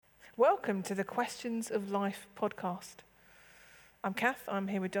Welcome to the Questions of Life podcast. I'm Kath, I'm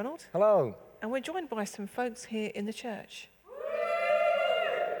here with Donald. Hello. And we're joined by some folks here in the church.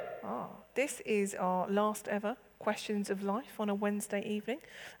 This is our last ever Questions of Life on a Wednesday evening.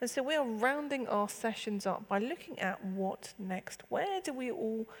 And so we are rounding our sessions up by looking at what next. Where do we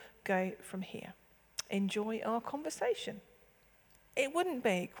all go from here? Enjoy our conversation. It wouldn't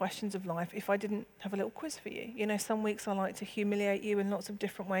be Questions of Life if I didn't have a little quiz for you. You know, some weeks I like to humiliate you in lots of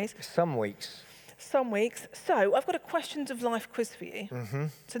different ways. Some weeks. Some weeks. So I've got a Questions of Life quiz for you.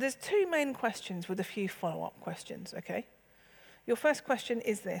 So there's two main questions with a few follow-up questions, okay? Your first question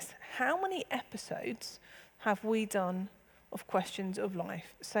is this: how many episodes have we done of Questions of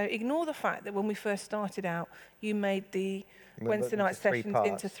Life? So ignore the fact that when we first started out, you made the Wednesday night sessions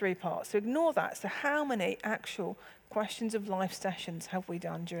into 3 parts. So ignore that. So how many actual Questions of Life sessions have we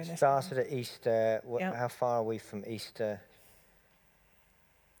done during this time? Started at Easter. How far are we from Easter?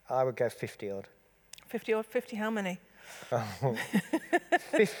 I would go 50 odd. 50 odd? 50 how many?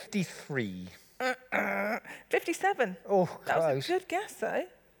 53. 57. Oh, that close. was a good guess, though.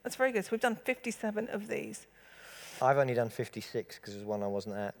 That's very good. So we've done 57 of these. I've only done 56 because there's one I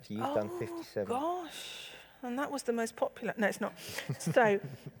wasn't at. So you've done 57. Gosh. And that was the most popular. No, it's not. So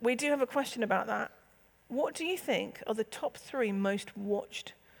we do have a question about that. What do you think are the top 3 most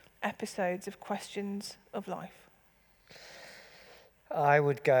watched episodes of Questions of Life? I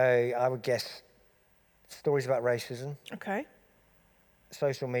would guess stories about racism. Okay.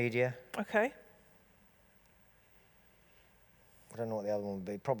 Social media. Okay. I don't know what the other one would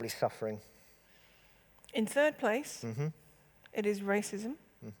be. Probably suffering. In third place, it is racism.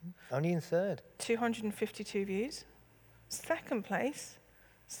 Only in third. 252 views. Second place,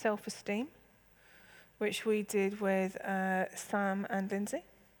 self-esteem, which we did with Sam and Lindsay.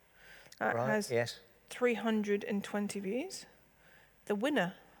 That has 320 views. The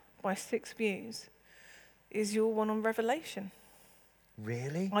winner by 6 views is your one on Revelation.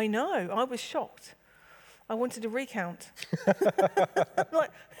 Really? I know, I was shocked. I wanted to recount.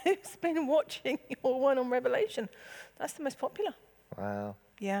 Like, who's been watching your one on Revelation? That's the most popular. Wow.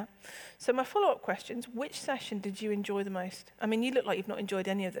 Yeah. So my follow-up questions, which session did you enjoy the most? I mean, you look like you've not enjoyed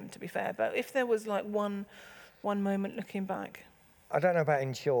any of them, to be fair, but if there was like one moment looking back. I don't know about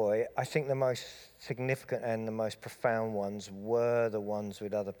enjoy. I think the most significant and the most profound ones were the ones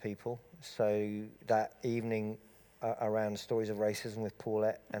with other people. So that evening around stories of racism with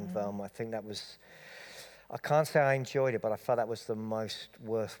Paulette and Velma, I think that was, I can't say I enjoyed it, but I felt that was the most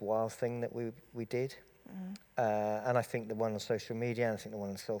worthwhile thing that we did. And I think the one on social media, and I think the one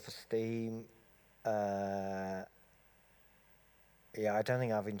on self-esteem, I don't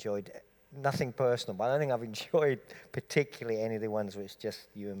think I've enjoyed nothing personal, but I don't think I've enjoyed particularly any of the ones where it's just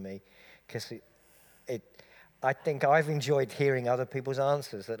you and me, because I think I've enjoyed hearing other people's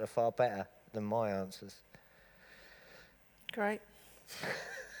answers that are far better than my answers. Great.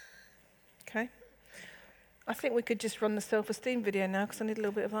 Okay. I think we could just run the self-esteem video now because I need a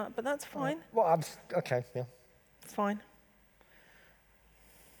little bit of that, but that's fine. Okay, yeah. It's fine.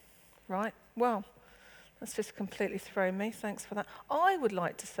 Right. Well, that's just completely thrown me. Thanks for that. I would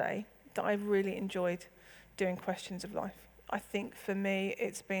like to say that I really enjoyed doing Questions of Life. I think for me,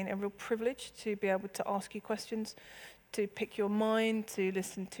 it's been a real privilege to be able to ask you questions, to pick your mind, to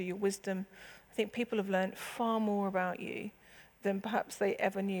listen to your wisdom. I think people have learned far more about you than perhaps they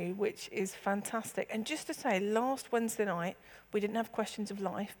ever knew, which is fantastic. And just to say, last Wednesday night, we didn't have Questions of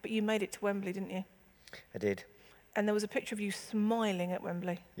Life, but you made it to Wembley, didn't you? I did. And there was a picture of you smiling at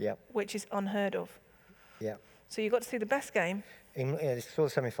Wembley, which is unheard of. Yeah. So you got to see the best game. Saw the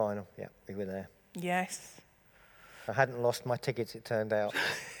semi-final. Yeah, we were there. Yes. I hadn't lost my tickets, it turned out.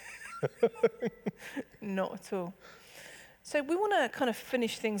 Not at all. So we want to kind of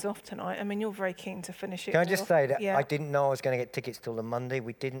finish things off tonight. I mean, you're very keen to finish it. Can I just say that Yeah. I didn't know I was going to get tickets till the Monday.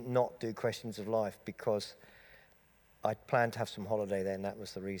 We didn't not do Questions of Life because I planned to have some holiday then. That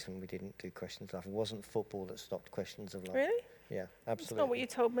was the reason we didn't do Questions of Life. It wasn't football that stopped Questions of Life. Really? Yeah, absolutely. That's not what you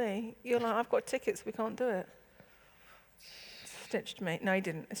told me. You're like, I've got tickets, we can't do it. Stitched me. No, you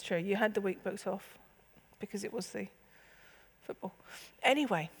didn't. It's true. You had the week booked off because it was the football.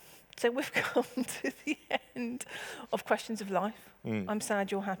 Anyway, so we've come to the end of Questions of Life. I'm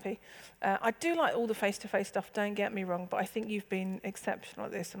sad you're happy. I do like all the face-to-face stuff, don't get me wrong, but I think you've been exceptional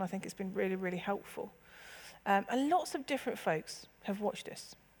at this, and I think it's been really, really helpful. And lots of different folks have watched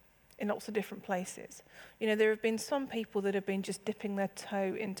this in lots of different places. You know, there have been some people that have been just dipping their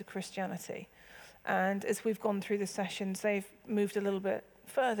toe into Christianity. And as we've gone through the sessions, they've moved a little bit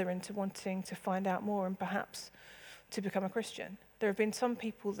further into wanting to find out more and perhaps to become a Christian. There have been some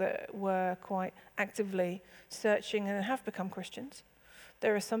people that were quite actively searching and have become Christians.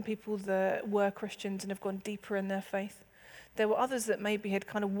 There are some people that were Christians and have gone deeper in their faith. There were others that maybe had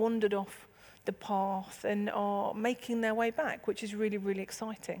kind of wandered off the path and are making their way back, which is really, really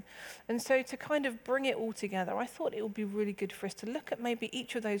exciting. And so to kind of bring it all together, I thought it would be really good for us to look at maybe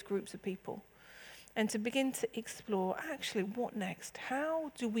each of those groups of people and to begin to explore, actually, what next?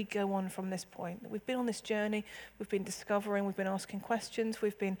 How do we go on from this point? We've been on this journey, we've been discovering, we've been asking questions,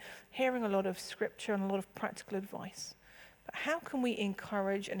 we've been hearing a lot of scripture and a lot of practical advice. But how can we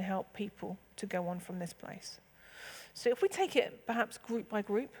encourage and help people to go on from this place? So if we take it perhaps group by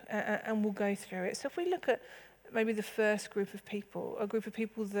group, and we'll go through it. So if we look at maybe the first group of people, a group of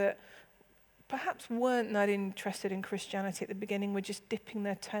people that perhaps weren't that interested in Christianity at the beginning, were just dipping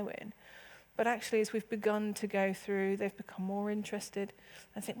their toe in. But actually, as we've begun to go through, they've become more interested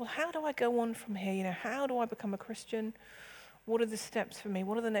and think, well, how do I go on from here? How do I become a Christian? What are the steps for me?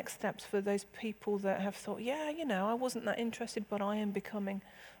 What are the next steps for those people that have thought, yeah, I wasn't that interested, but I am becoming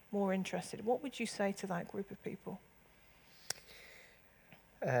more interested? What would you say to that group of people?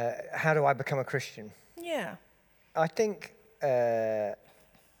 How do I become a Christian? Yeah. I think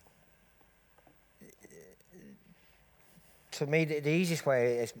for me, the easiest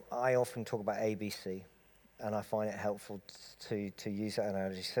way is I often talk about ABC, and I find it helpful to use that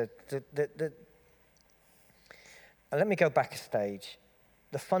analogy. So let me go back a stage.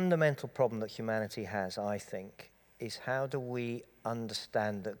 The fundamental problem that humanity has, I think, is how do we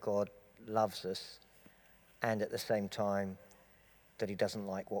understand that God loves us and at the same time that he doesn't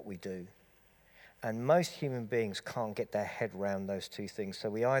like what we do. And most human beings can't get their head around those two things. So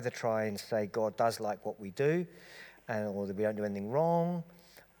we either try and say God does like what we do, or that we don't do anything wrong,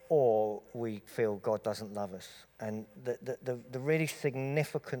 or we feel God doesn't love us. And the really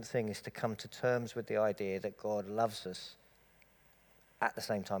significant thing is to come to terms with the idea that God loves us at the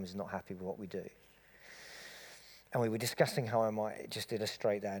same time as not happy with what we do. And we were discussing how I might just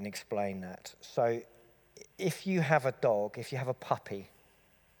illustrate that and explain that. So if you have a dog, if you have a puppy,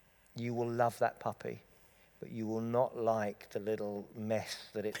 you will love that puppy, but you will not like the little mess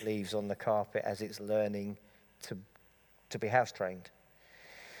that it leaves on the carpet as it's learning to be house trained.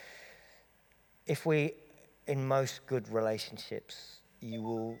 In most good relationships, you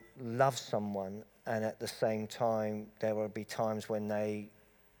will love someone, and at the same time, there will be times when they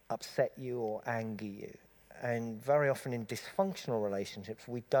upset you or anger you. And very often in dysfunctional relationships,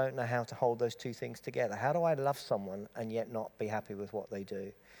 we don't know how to hold those two things together. How do I love someone and yet not be happy with what they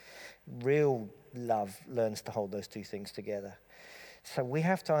do? Real love learns to hold those two things together. So we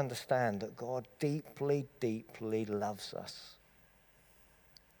have to understand that God deeply, deeply loves us,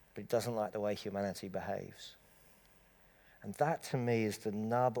 but he doesn't like the way humanity behaves. And that, to me, is the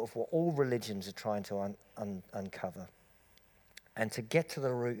nub of what all religions are trying to uncover. And to get to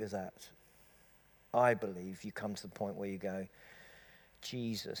the root of that, I believe you come to the point where you go,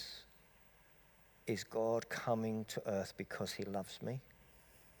 Jesus is God coming to earth because he loves me.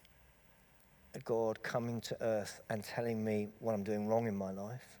 God coming to earth and telling me what I'm doing wrong in my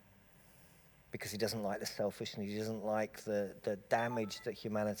life because he doesn't like the selfishness, he doesn't like the damage that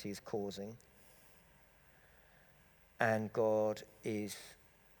humanity is causing. And God is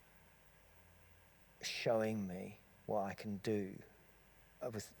showing me what I can do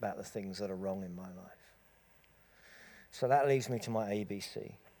about the things that are wrong in my life. So that leads me to my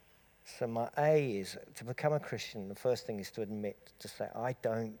ABC. So my A is, to become a Christian, the first thing is to admit, to say, I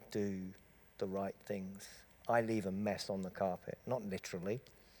don't do the right things. I leave a mess on the carpet. Not literally,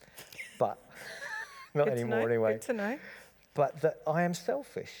 but not anymore anyway. Good to know. But that I am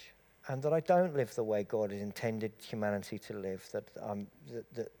selfish and that I don't live the way God has intended humanity to live, that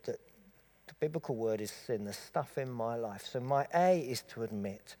the biblical word is sin, the stuff in my life. So my A is to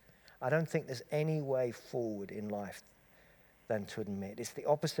admit. I don't think there's any way forward in life than to admit. It's the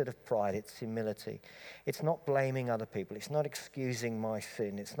opposite of pride, it's humility. It's not blaming other people. It's not excusing my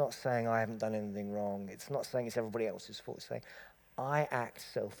sin. It's not saying I haven't done anything wrong. It's not saying it's everybody else's fault. It's saying I act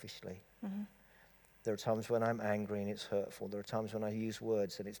selfishly. Mm-hmm. There are times when I'm angry and it's hurtful. There are times when I use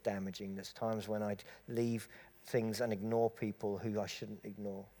words and it's damaging. There's times when I leave things and ignore people who I shouldn't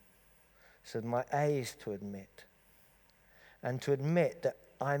ignore. So my A is to admit. And to admit that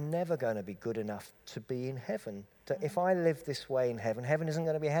I'm never going to be good enough to be in heaven. That if I live this way in heaven, heaven isn't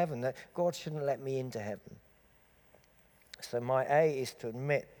going to be heaven. That God shouldn't let me into heaven. So my A is to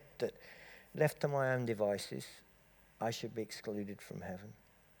admit that left to my own devices, I should be excluded from heaven.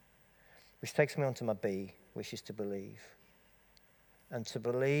 Which takes me on to my B, which is to believe. And to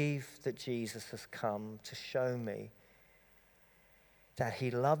believe that Jesus has come to show me that he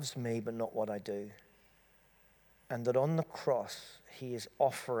loves me but not what I do. And that on the cross, he is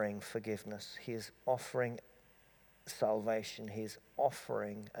offering forgiveness. He is offering salvation. He's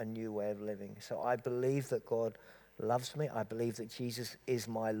offering a new way of living. So I believe that God loves me. I believe that Jesus is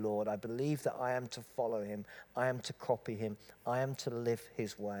my Lord. I believe that I am to follow him. I am to copy him. I am to live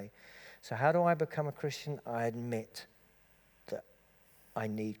his way. So how do I become a Christian? I admit that I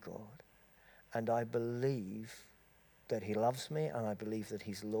need God. And I believe that he loves me, and I believe that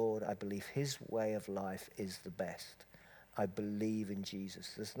he's Lord. I believe his way of life is the best. I believe in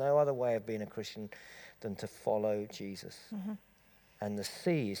Jesus. There's no other way of being a Christian than to follow Jesus. Mm-hmm. And the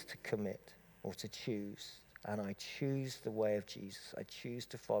C is to commit or to choose. And I choose the way of Jesus. I choose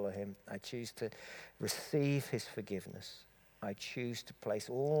to follow him. I choose to receive his forgiveness. I choose to place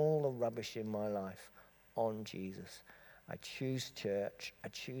all the rubbish in my life on Jesus. I choose church. I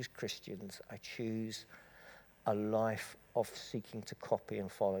choose Christians. I choose a life of seeking to copy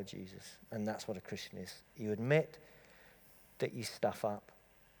and follow Jesus. And that's what a Christian is. You admit that you stuff up.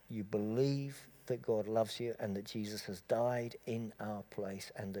 You believe that God loves you and that Jesus has died in our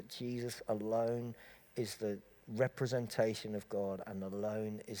place and that Jesus alone is the representation of God and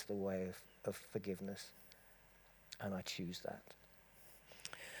alone is the way of forgiveness. And I choose that.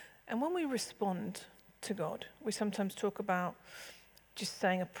 And when we respond to God, we sometimes talk about just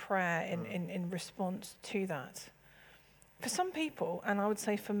saying a prayer in response to that. For some people, and I would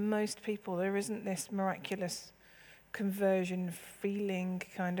say for most people, there isn't this miraculous conversion feeling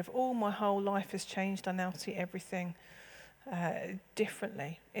kind of, oh, my whole life has changed, I now see everything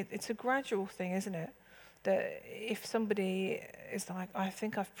differently. It's a gradual thing, isn't it? That if somebody is like, I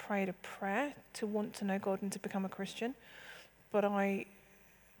think I've prayed a prayer to want to know God and to become a Christian, but I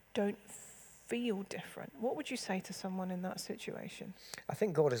don't feel different. What would you say to someone in that situation? I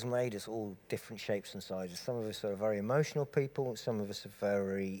think God has made us all different shapes and sizes. Some of us are very emotional people. Some of us are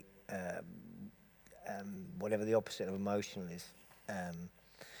very, whatever the opposite of emotional is.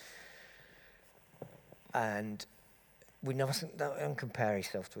 And we don't compare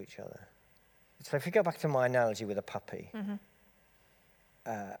ourselves to each other. So if you go back to my analogy with a puppy,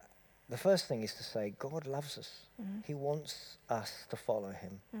 the first thing is to say, God loves us. He wants us to follow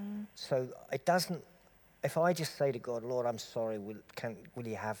him. So it doesn't, if I just say to God, Lord, I'm sorry, will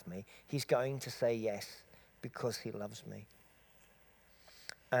you have me? He's going to say yes because he loves me.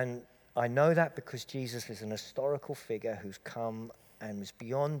 And I know that because Jesus is an historical figure who's come and was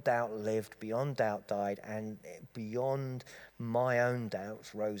beyond doubt lived, beyond doubt died, and beyond my own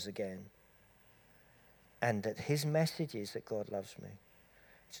doubts rose again. And that his message is that God loves me.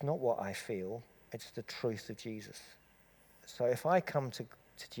 It's not what I feel, it's the truth of Jesus. So if I come to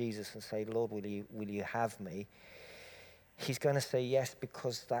Jesus and say, Lord, will you have me? He's going to say yes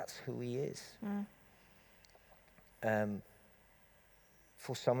because that's who he is.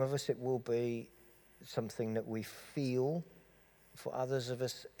 For some of us, it will be something that we feel. For others of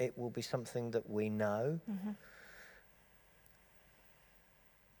us, it will be something that we know.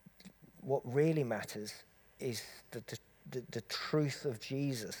 What really matters is the truth of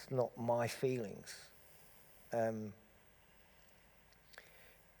Jesus, not my feelings. I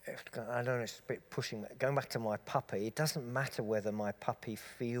don't know, it's a bit pushing. Going back to my puppy, it doesn't matter whether my puppy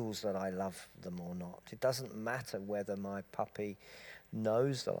feels that I love them or not. It doesn't matter whether my puppy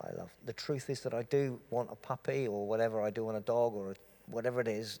knows that I love. The truth is that I do want a puppy or whatever I do want a dog or whatever it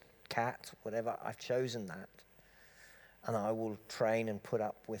is, cat, whatever. I've chosen that. And I will train and put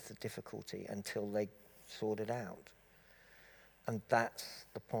up with the difficulty until they sort it out. And that's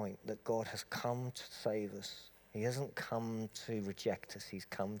the point, that God has come to save us. He hasn't come to reject us. He's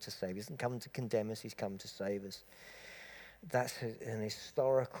come to save us. He hasn't come to condemn us. He's come to save us. That's an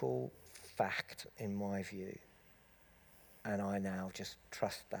historical fact in my view. And I now just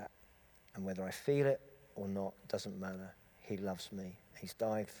trust that. And whether I feel it or not, doesn't matter. He loves me. He's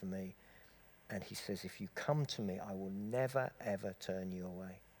died for me. And he says, if you come to me, I will never, ever turn you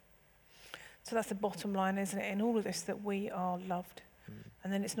away. So that's the bottom line, isn't it, in all of this, that we are loved.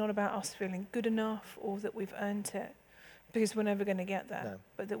 And then it's not about us feeling good enough or that we've earned it, because we're never going to get there,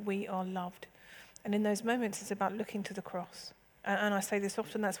 but that we are loved. And in those moments, it's about looking to the cross. And I say this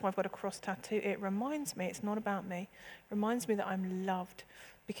often, that's why I've got a cross tattoo. It reminds me, it's not about me. It reminds me that I'm loved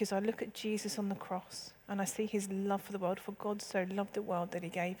because I look at Jesus on the cross and I see his love for the world. For God so loved the world that he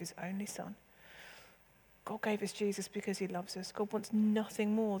gave his only son. God gave us Jesus because he loves us. God wants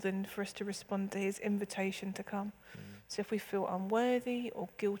nothing more than for us to respond to his invitation to come. So if we feel unworthy or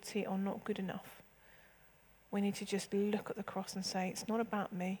guilty or not good enough, we need to just look at the cross and say, it's not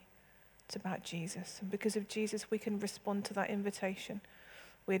about me, it's about Jesus. And because of Jesus, we can respond to that invitation.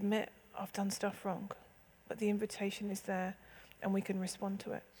 We admit, I've done stuff wrong, but the invitation is there and we can respond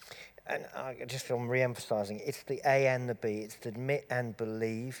to it. And I just feel I'm re-emphasising, it's the A and the B. It's the admit and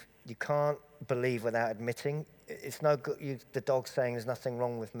believe. You can't believe without admitting. It's no good, the dog saying there's nothing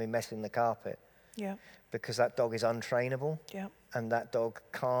wrong with me messing the carpet. Yeah. Because that dog is untrainable. Yeah. And that dog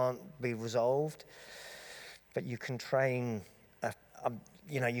can't be resolved. But you can train,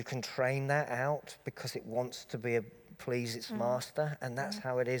 you can train that out because it wants to please its master. And that's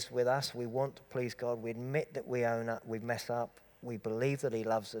how it is with us. We want to please God. We admit that we own up, we mess up. We believe that he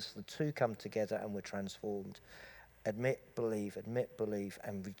loves us. The two come together and we're transformed. Admit, believe,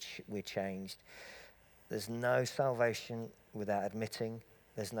 and we're changed. There's no salvation without admitting.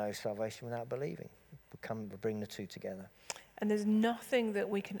 There's no salvation without believing. We bring the two together. And there's nothing that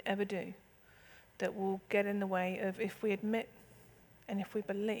we can ever do that will get in the way of if we admit and if we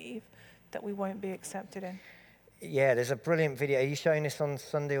believe that we won't be accepted in. Yeah, there's a brilliant video. Are you showing this on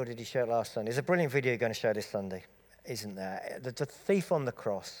Sunday or did you show it last Sunday? There's a brilliant video you're going to show this Sunday, isn't there? The thief on the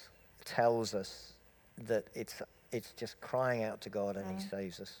cross tells us that it's just crying out to God and he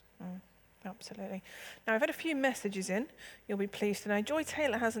saves us. Absolutely. Now, I've had a few messages in. You'll be pleased to know. Joy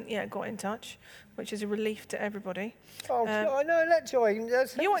Taylor hasn't yet got in touch, which is a relief to everybody. Oh, I know, let Joy.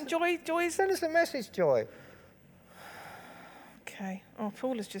 You want Joy? Send us a message, Joy. Okay. Oh,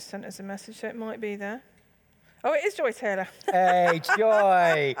 Paul has just sent us a message, so it might be there. Oh, it is Joy Taylor. Hey,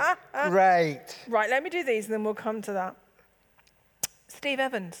 Joy. Great. Right, let me do these and then we'll come to that. Steve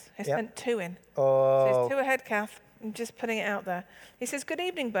Evans has sent 2 in. Oh. So there's 2 ahead, Kath. I'm just putting it out there. He says, good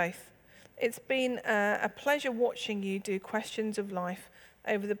evening, both. It's been a pleasure watching you do questions of life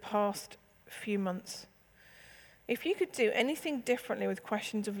over the past few months. If you could do anything differently with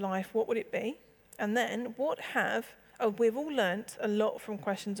questions of life, what would it be? And then we've all learnt a lot from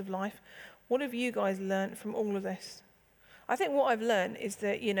questions of life. What have you guys learnt from all of this? I think what I've learned is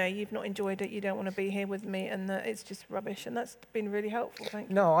that, you've not enjoyed it, you don't want to be here with me, and that it's just rubbish. And that's been really helpful, thank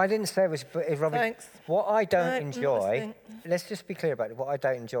you. No, I didn't say it was rubbish. Thanks. What I don't enjoy, let's just be clear about it. What I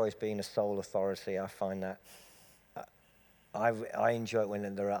don't enjoy is being a sole authority. I find that I enjoy it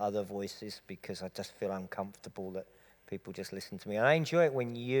when there are other voices because I just feel uncomfortable that people just listen to me. And I enjoy it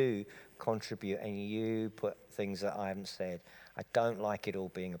when you contribute and you put things that I haven't said. I don't like it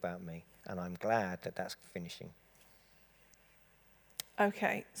all being about me. And I'm glad that that's finishing.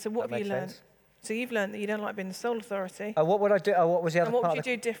 Okay, so what have you learned? So you've learned that you don't like being the sole authority. What would I do? What was the other part? And what would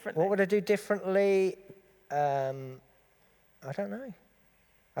you do differently? What would I do differently? I don't know.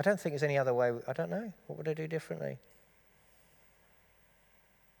 I don't think there's any other way. I don't know. What would I do differently?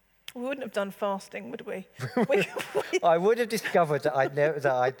 We wouldn't have done fasting, would we? I would have discovered that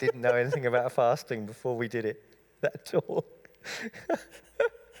I didn't know anything about fasting before we did it. That's all.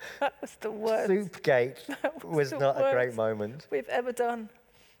 That was the worst. Soupgate was not a great moment we've ever done.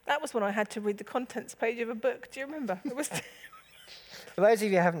 That was when I had to read the contents page of a book. Do you remember? It was. For those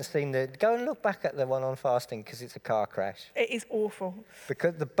of you who haven't seen go and look back at the one on fasting because it's a car crash. It is awful.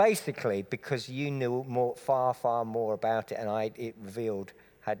 Because you knew far more about it, and it revealed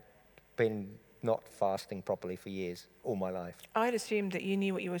had been not fasting properly for years, all my life. I'd assumed that you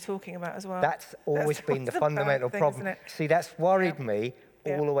knew what you were talking about as well. That's always been the fundamental problem. See, that's worried me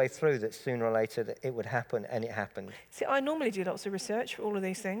all the way through, that sooner or later that it would happen, and it happened. See, I normally do lots of research for all of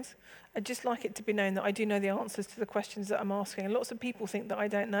these things. I'd just like it to be known that I do know the answers to the questions that I'm asking. And lots of people think that I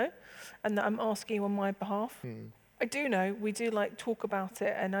don't know and that I'm asking on my behalf. I do know. We do talk about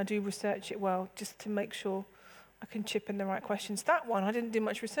it, and I do research it well just to make sure I can chip in the right questions. That one, I didn't do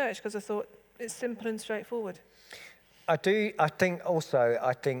much research because I thought it's simple and straightforward. I think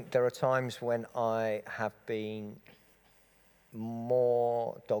there are times when I have been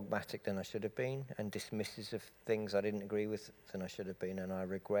more dogmatic than I should have been and dismissive of things I didn't agree with than I should have been, and I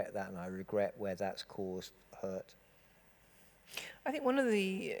regret that, and I regret where that's caused hurt. I think one of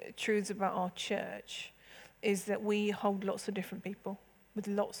the truths about our church is that we hold lots of different people with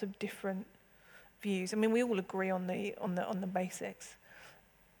lots of different views. I mean, we all agree on the basics,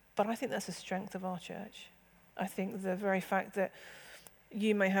 but I think that's a strength of our church. I think the very fact that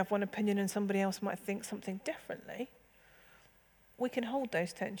you may have one opinion and somebody else might think something differently, we can hold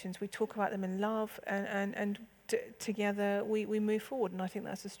those tensions. We talk about them in love, and together we move forward. And I think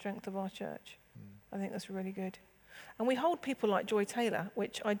that's the strength of our church. I think that's really good. And we hold people like Joy Taylor,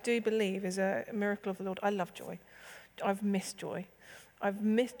 which I do believe is a miracle of the Lord. I love Joy. I've missed Joy.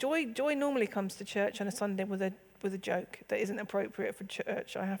 Joy normally comes to church on a Sunday with a joke that isn't appropriate for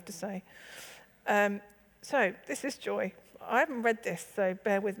church, I have to say. So this is Joy. I haven't read this, so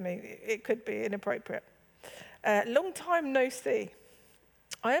bear with me. It could be inappropriate. Long time no see.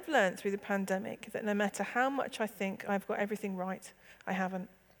 I have learned through the pandemic that no matter how much I think I've got everything right, I haven't.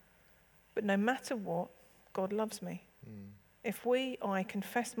 But no matter what, God loves me. If I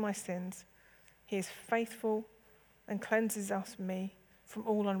confess my sins, he is faithful and cleanses me from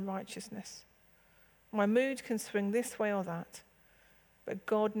all unrighteousness. My mood can swing this way or that, but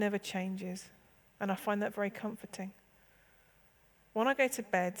God never changes, and I find that very comforting. When I go to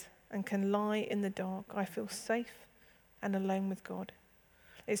bed and can lie in the dark, I feel safe and alone with God.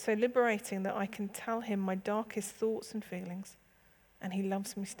 It's so liberating that I can tell him my darkest thoughts and feelings, and he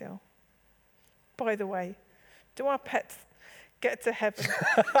loves me still. By the way, do our pets get to heaven?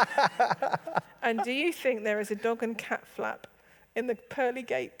 And do you think there is a dog and cat flap in the pearly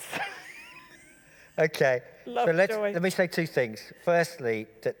gates? Okay, Love, so Joy. let me say two things. Firstly,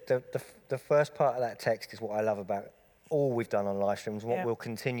 the first part of that text is what I love about all we've done on live streams, what we'll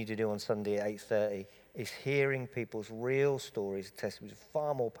continue to do on Sunday at 8:30, is hearing people's real stories and testimonies,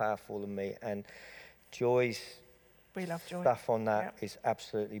 far more powerful than me. And Joy's We love Joy. stuff on that is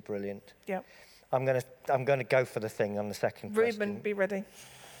absolutely brilliant. Yep. I'm gonna go for the thing on the second Ruben, question. be ready.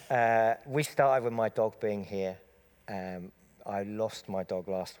 We started with my dog being here. I lost my dog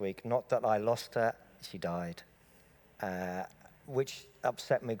last week. Not that I lost her, she died, which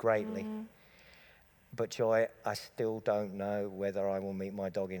upset me greatly. But Joy, I still don't know whether I will meet my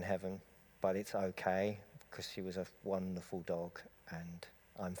dog in heaven, but it's okay because she was a wonderful dog and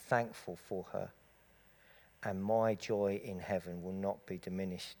I'm thankful for her. And my joy in heaven will not be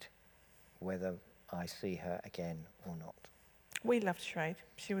diminished whether I see her again or not. We loved Shrade.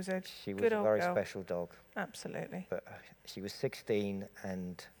 She was a She was good a old very girl. special dog. Absolutely. But she was 16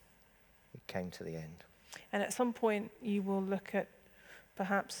 and it came to the end. And at some point, you will look at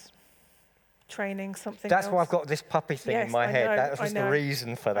perhaps training something That's else. why I've got this puppy thing in my head. That was the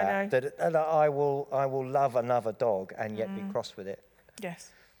reason for that. That I will love another dog and yet be cross with it.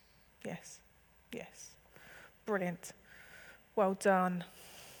 Yes. Yes. Yes. Brilliant. Well done.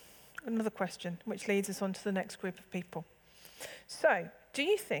 Another question, which leads us on to the next group of people. So, do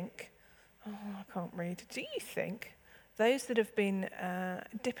you think, I can't read, do you think those that have been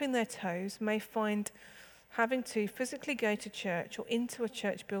dipping their toes may find having to physically go to church or into a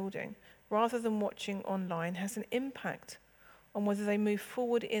church building rather than watching online has an impact on whether they move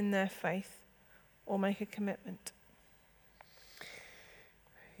forward in their faith or make a commitment?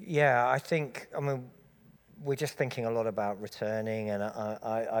 Yeah, I mean, we're just thinking a lot about returning, and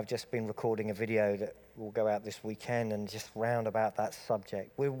I've just been recording a video that will go out this weekend and just round about that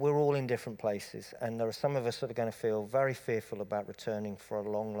subject. We're all in different places, and there are some of us that are going to feel very fearful about returning for a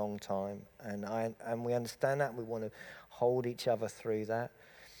long, long time, and we understand that. We want to hold each other through that.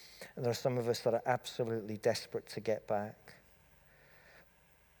 And there are some of us that are absolutely desperate to get back.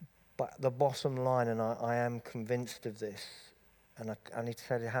 But the bottom line, and I am convinced of this, and I need to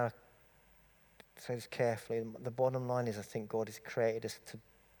say this carefully, the bottom line is I think God has created us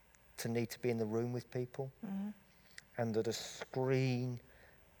to need to be in the room with people, and that a screen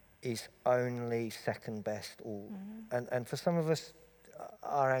is only second best. And for some of us,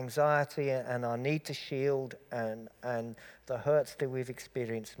 our anxiety and our need to shield and the hurts that we've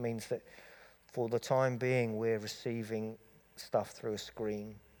experienced means that for the time being we're receiving stuff through a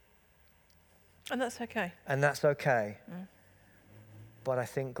screen. And that's okay. And that's okay. But I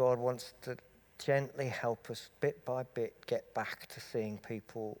think God wants to gently help us bit by bit get back to seeing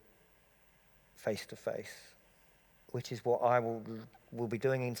people face to face, which is what I will be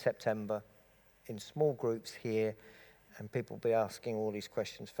doing in September in small groups here, and people will be asking all these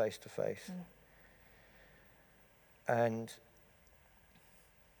questions face to face. And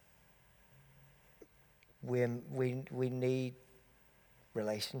we need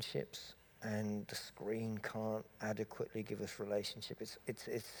relationships, and the screen can't adequately give us relationship.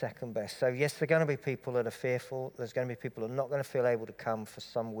 It's second best. So yes, there are going to be people that are fearful. There's going to be people that are not going to feel able to come for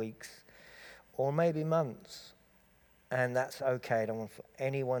some weeks or maybe months. And that's okay. I don't want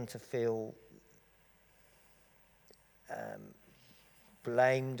anyone to feel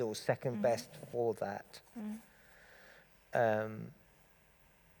blamed or second best for that. And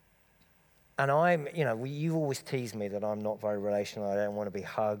you've always teased me that I'm not very relational. I don't want to be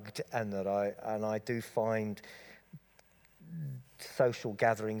hugged, and that I do find social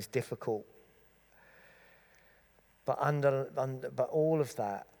gatherings difficult. But but all of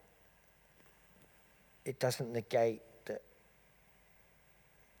that, it doesn't negate that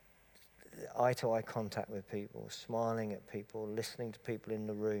eye-to-eye contact with people, smiling at people, listening to people in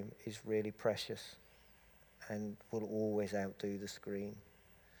the room is really precious, and will always outdo the screen.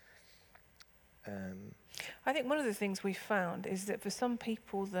 I think one of the things we've found is that for some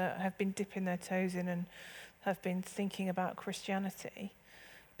people that have been dipping their toes in and have been thinking about Christianity,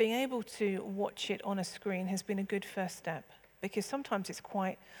 being able to watch it on a screen has been a good first step, because sometimes it's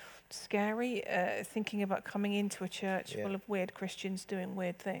quite scary, thinking about coming into a church full of weird Christians doing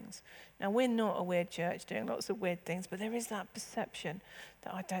weird things. Now, we're not a weird church doing lots of weird things, but there is that perception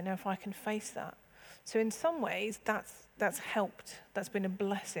that I don't know if I can face that. So in some ways, that's helped. That's been a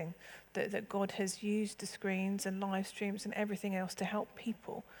blessing that God has used the screens and live streams and everything else to help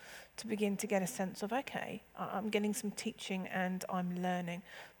people to begin to get a sense of, okay, I'm getting some teaching and I'm learning.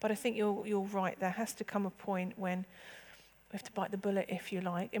 But I think you're right. There has to come a point when we have to bite the bullet, if you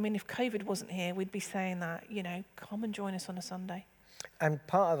like. I mean, if COVID wasn't here, we'd be saying that, come and join us on a Sunday. And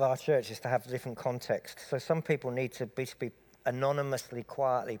part of our church is to have different contexts. So some people need to be anonymously,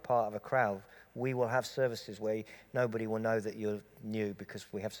 quietly part of a crowd. We will have services where nobody will know that you're new because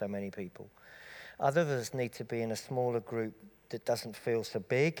we have so many people. Others need to be in a smaller group that doesn't feel so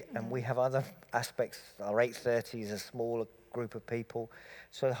big, and we have other aspects. Our 8:30 is a smaller group of people.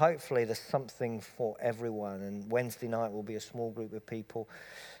 So hopefully there's something for everyone, and Wednesday night will be a small group of people.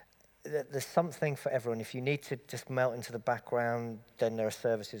 There's something for everyone. If you need to just melt into the background, then there are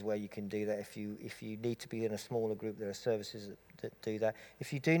services where you can do that. If you need to be in a smaller group, there are services that do that.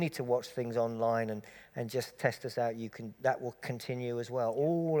 If you do need to watch things online and just test us out, that will continue as well.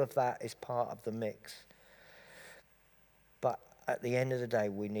 All of that is part of the mix. But at the end of the day,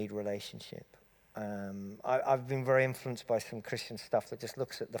 we need relationship. I've been very influenced by some Christian stuff that just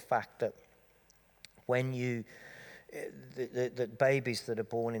looks at the fact that when that babies that are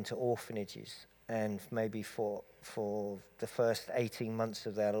born into orphanages and maybe for the first 18 months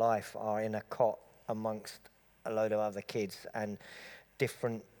of their life are in a cot amongst a load of other kids and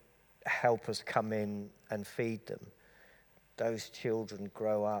different helpers come in and feed them, those children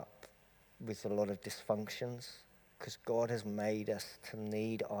grow up with a lot of dysfunctions because God has made us to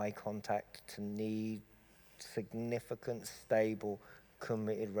need eye contact, to need significant, stable,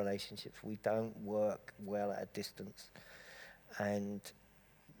 committed relationships. We don't work well at a distance. And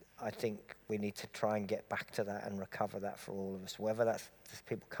I think we need to try and get back to that and recover that for all of us, whether that's just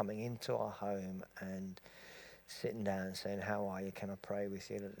people coming into our home and sitting down and saying, how are you, can I pray with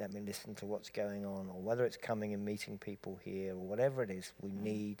you, let me listen to what's going on, or whether it's coming and meeting people here, or whatever it is, we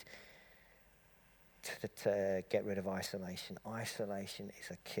need to get rid of isolation. Isolation is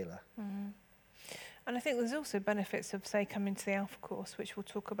a killer. Mm-hmm. And I think there's also benefits of, say, coming to the Alpha course, which we'll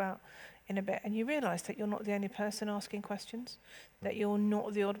talk about in a bit, and you realise that you're not the only person asking questions, that you're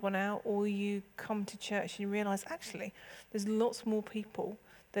not the odd one out, or you come to church and you realise, actually, there's lots more people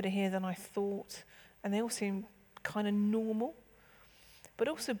that are here than I thought, and they all seem kind of normal. But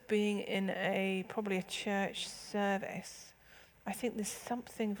also being in probably a church service, I think there's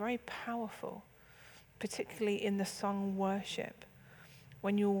something very powerful, particularly in the sung worship,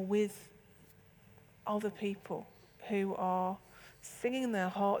 when you're with other people who are singing their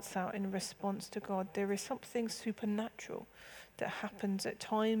hearts out in response to God. There is something supernatural that happens at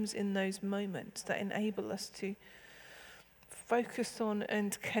times in those moments that enable us to focus on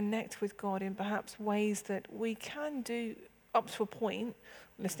and connect with God in perhaps ways that we can do up to a point,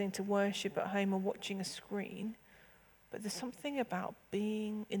 listening to worship at home or watching a screen, but there's something about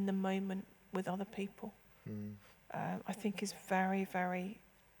being in the moment with other people, I think is very, very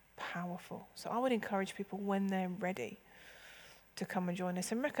powerful. So I would encourage people when they're ready to come and join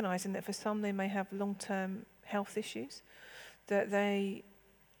us, and recognizing that for some they may have long-term health issues, that they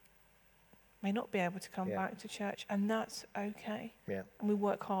may not be able to come back to church, and that's okay. And we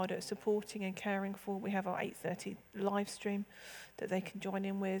work hard at supporting and caring for. We have our 8:30 live stream that they can join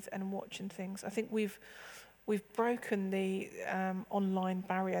in with and watch and things. I think we've broken the online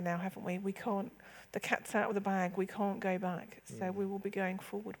barrier now, haven't we? We can't. The cat's out of the bag. We can't go back. So we will be going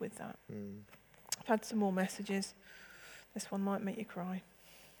forward with that. I've had some more messages. This one might make you cry.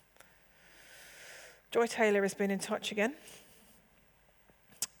 Joy Taylor has been in touch again.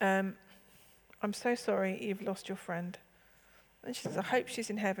 I'm so sorry you've lost your friend. And she says, I hope she's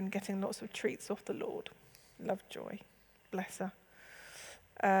in heaven getting lots of treats off the Lord. Love, Joy. Bless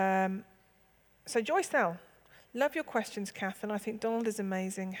her. So Joy Sell, love your questions, Kath, and I think Donald is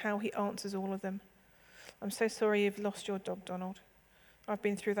amazing how he answers all of them. I'm so sorry you've lost your dog, Donald. I've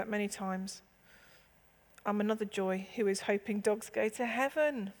been through that many times. I'm another Joy who is hoping dogs go to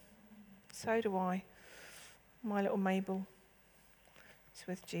heaven. So do I. My little Mabel is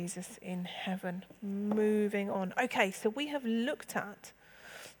with Jesus in heaven. Moving on. Okay, so we have looked at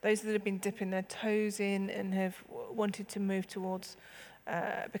those that have been dipping their toes in and have wanted to move towards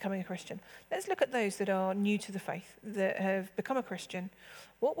becoming a Christian. Let's look at those that are new to the faith, that have become a Christian.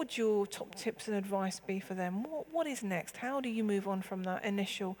 What would your top tips and advice be for them? What is next? How do you move on from that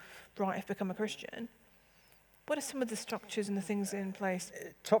initial, right, I've become a Christian? What are some of the structures and the things in place?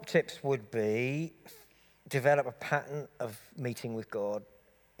 Top tips would be develop a pattern of meeting with God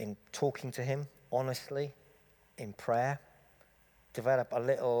in talking to him honestly, in prayer. Develop a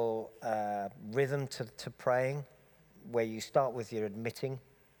little rhythm to praying, where you start with your admitting.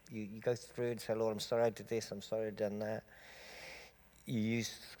 You go through and say, Lord, I'm sorry I did this, I'm sorry I've done that. You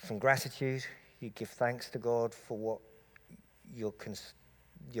use some gratitude. You give thanks to God for what you're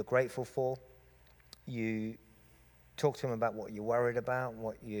grateful for. You talk to him about what you're worried about,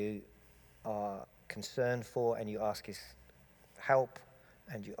 what you are concerned for, and you ask his help,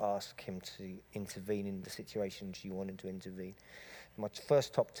 and you ask him to intervene in the situations you want him to intervene. My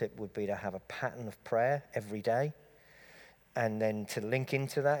first top tip would be to have a pattern of prayer every day. And then to link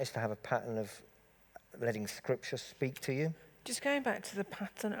into that is to have a pattern of letting Scripture speak to you. Just going back to the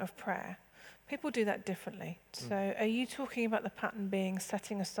pattern of prayer, people do that differently. So are you talking about the pattern being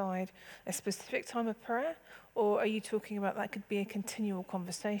setting aside a specific time of prayer? Or are you talking about that could be a continual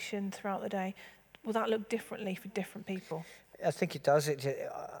conversation throughout the day? Will that look differently for different people? I think it does.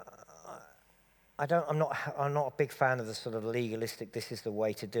 I'm not a big fan of the sort of legalistic, this is the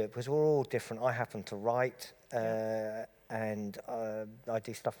way to do it, because we're all different. I happen to write, and I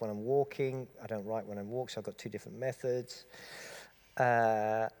do stuff when I'm walking. I don't write when I'm walking, so I've got two different methods.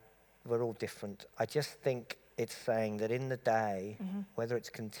 We're all different. I just think it's saying that in the day, whether it's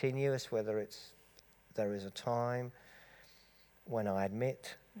continuous, whether there is a time when I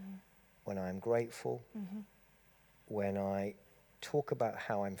admit, when I'm grateful, when I talk about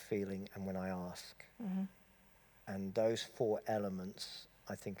how I'm feeling, and when I ask. And those four elements,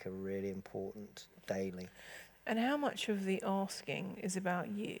 I think, are really important daily. And how much of the asking is about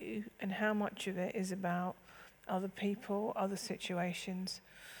you, and how much of it is about other people, other situations?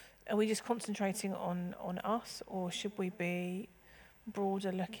 Are we just concentrating on us, or should we be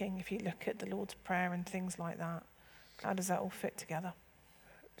broader looking if you look at the Lord's Prayer and things like that? How does that all fit together?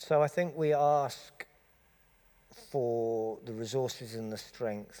 So I think we ask for the resources and the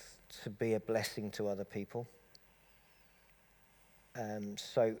strength to be a blessing to other people.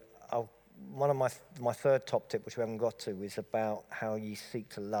 So one of my third top tip, which we haven't got to, is about how you seek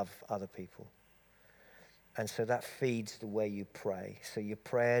to love other people. And so that feeds the way you pray. So your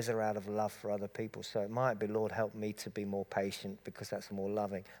prayers are out of love for other people. So it might be, Lord, help me to be more patient because that's more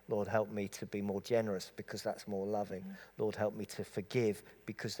loving. Lord, help me to be more generous because that's more loving. Lord, help me to forgive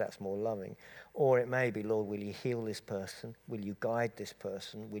because that's more loving. Or it may be, Lord, will you heal this person? Will you guide this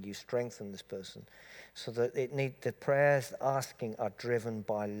person? Will you strengthen this person? So that the prayers asking are driven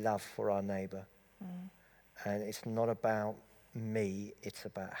by love for our neighbor. And it's not about me, it's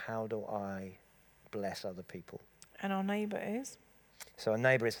about how do I bless other people. And our neighbour is? So our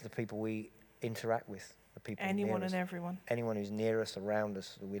neighbour is the people we interact with, the people Anyone near us. and everyone. Anyone who's near us, around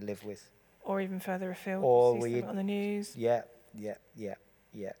us, that we live with. Or even further afield, Or you see something on the news. Yeah.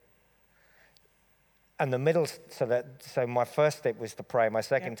 And the middle, so my first tip was to pray. My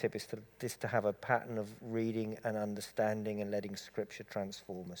second tip is to have a pattern of reading and understanding and letting Scripture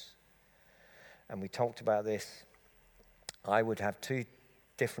transform us. And we talked about this. I would have two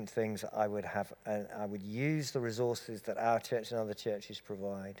different things I would have, and I would use the resources that our church and other churches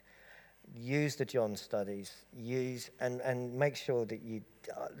provide, use the John studies, and make sure that you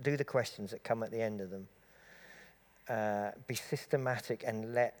do the questions that come at the end of them. Be systematic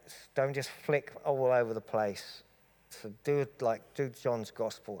and don't just flick all over the place. So do John's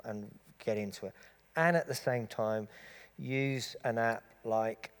Gospel and get into it. And at the same time, use an app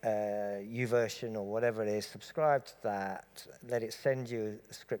like YouVersion or whatever it is, subscribe to that, let it send you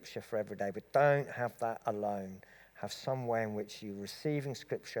a scripture for every day, but don't have that alone. Have some way in which you're receiving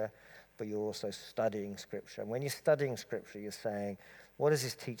Scripture, but you're also studying Scripture. And when you're studying Scripture, you're saying, what does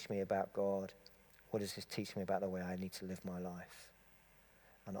this teach me about God? What does this teach me about the way I need to live my life?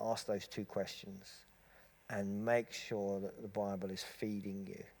 And ask those two questions and make sure that the Bible is feeding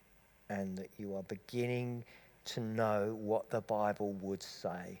you and that you are beginning to know what the Bible would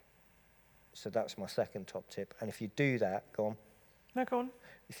say. So that's my second top tip. And if you do that, go on. No, go on.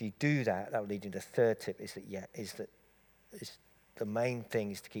 If you do that, that will lead you to the third tip, is the main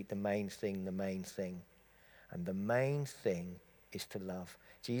thing is to keep the main thing the main thing. And the main thing is to love.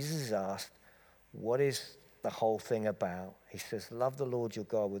 Jesus is asked, what is the whole thing about? He says, love the Lord your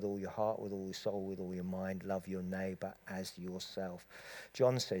God with all your heart, with all your soul, with all your mind. Love your neighbor as yourself.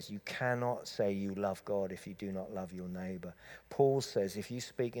 John says, you cannot say you love God if you do not love your neighbor. Paul says, if you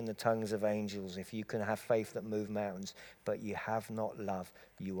speak in the tongues of angels, if you can have faith that move mountains, but you have not love,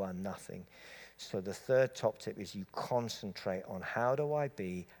 you are nothing. So the third top tip is you concentrate on, how do I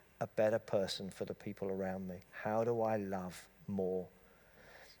be a better person for the people around me? How do I love more?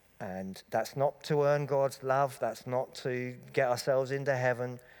 And that's not to earn God's love. That's not to get ourselves into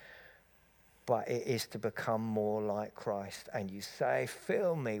heaven. but it is to become more like Christ. And you say,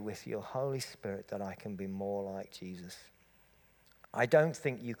 fill me with your Holy Spirit that I can be more like Jesus. I don't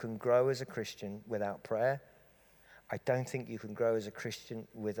think you can grow as a Christian without prayer. I don't think you can grow as a Christian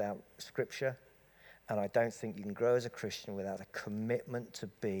without Scripture. And I don't think you can grow as a Christian without a commitment to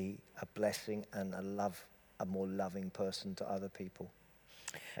be a blessing and a more loving person to other people.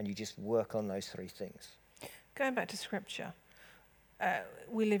 And you just work on those three things. Going back to Scripture,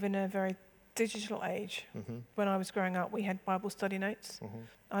 we live in a very digital age. Mm-hmm. When I was growing up, we had Bible study notes. Mm-hmm.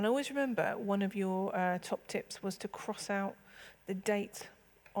 And I always remember one of your top tips was to cross out the date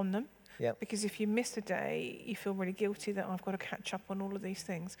on them. Yep. Because if you miss a day, you feel really guilty that I've got to catch up on all of these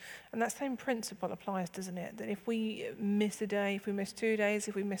things. And that same principle applies, doesn't it? That if we miss a day, if we miss 2 days,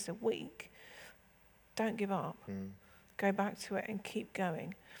 if we miss a week, don't give up. Go back to it and keep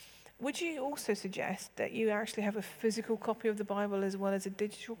going. Would you also suggest that you actually have a physical copy of the Bible as well as a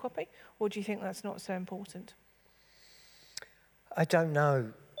digital copy? Or do you think that's not so important? I don't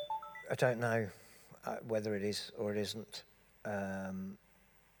know whether it is or it isn't,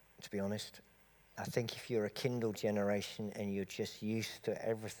 to be honest. I think if you're a Kindle generation and you're just used to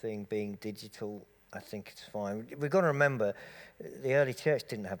everything being digital, I think it's fine. We've got to remember, the early church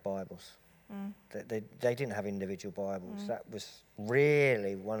didn't have Bibles. They didn't have individual Bibles. That was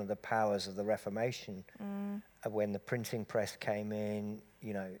really one of the powers of the Reformation, when the printing press came in,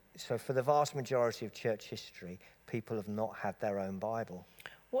 you know. So for the vast majority of church history, people have not had their own Bible.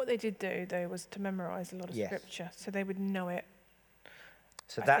 What they did do, though, was to memorize a lot of Scripture, so they would know it.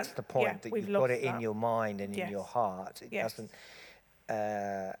 So that's the point, that you've got it in your mind and in your heart. It doesn't,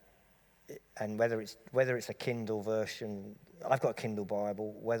 and whether it's a Kindle version, I've got a Kindle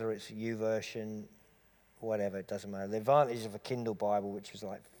Bible, whether it's a YouVersion, whatever, it doesn't matter. The advantage of a Kindle Bible, which was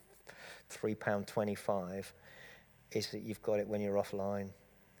like £3.25, is that you've got it when you're offline,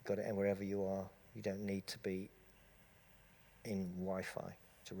 you've got it wherever you are. You don't need to be in Wi-Fi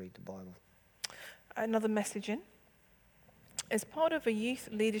to read the Bible. Another message in. As part of a youth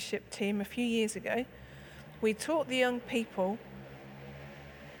leadership team a few years ago, we taught the young people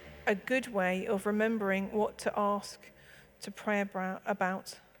a good way of remembering what to ask, to pray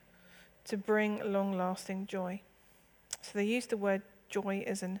about, to bring long-lasting joy. So they used the word joy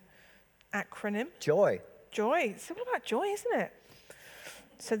as an acronym. Joy. Joy. It's all about joy, isn't it?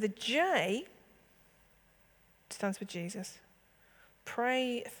 So the J stands for Jesus.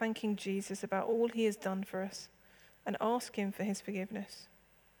 Pray thanking Jesus about all he has done for us and ask him for his forgiveness.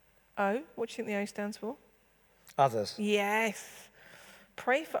 O, what do you think the O stands for? Others. Yes.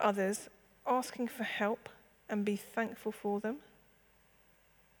 Pray for others, asking for help and be thankful for them.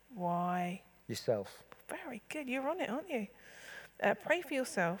 Why? Yourself. Very good. You're on it, aren't you? Pray for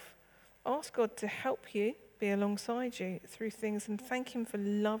yourself. Ask God to help you, be alongside you through things, and thank him for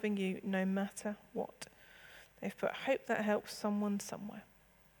loving you no matter what. They've put, hope that helps someone somewhere.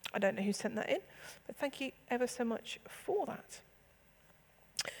 I don't know who sent that in, but thank you ever so much for that.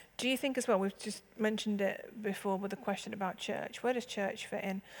 Do you think as well, we've just mentioned it before with the question about church, where does church fit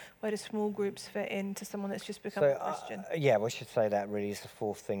in? Where do small groups fit in to someone that's just become a Christian? Yeah, we should say that really is the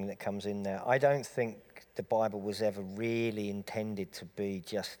fourth thing that comes in there. I don't think the Bible was ever really intended to be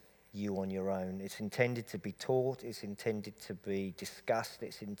just you on your own. It's intended to be taught, it's intended to be discussed,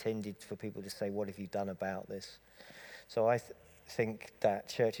 it's intended for people to say, what have you done about this? So I think that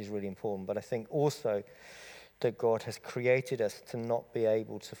church is really important, but I think also that God has created us to not be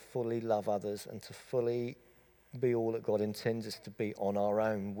able to fully love others and to fully be all that God intends us to be on our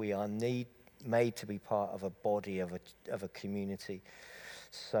own. We are made to be part of a body, of a community.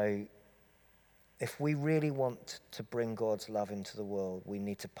 So if we really want to bring God's love into the world, we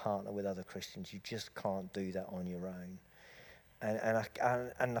need to partner with other Christians. You just can't do that on your own.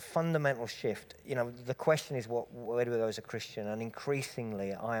 And the fundamental shift, you know, the question is, where do we go as a Christian? And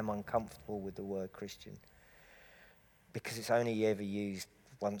increasingly, I am uncomfortable with the word Christian because it's only ever used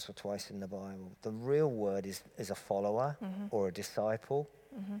once or twice in the Bible. The real word is a follower or a disciple.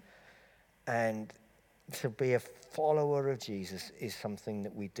 And to be a follower of Jesus is something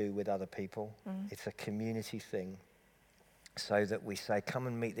that we do with other people. It's a community thing. So that we say, come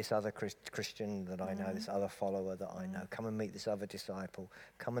and meet this other Christian that I know, this other follower that I know. Come and meet this other disciple.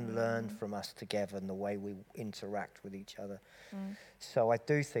 Come and learn from us together and the way we interact with each other. So I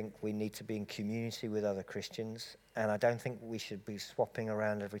do think we need to be in community with other Christians. And I don't think we should be swapping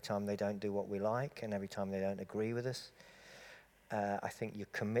around every time they don't do what we like and every time they don't agree with us. I think you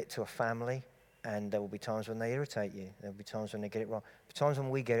commit to a family, and there will be times when they irritate you. There will be times when they get it wrong. There will be times when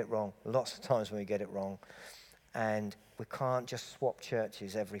we get it wrong. Lots of times when we get it wrong. And we can't just swap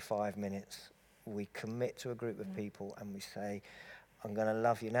churches every 5 minutes. We commit to a group of people and we say, I'm going to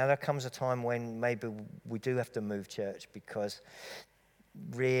love you. Now, there comes a time when maybe we do have to move church because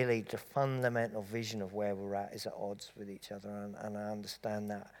really the fundamental vision of where we're at is at odds with each other, and I understand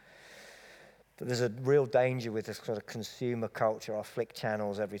that. But there's a real danger with this sort of consumer culture. I flick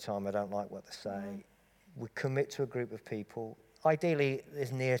channels every time I don't like what they say. We commit to a group of people, ideally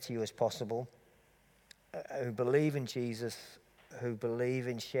as near to you as possible, who believe in Jesus, who believe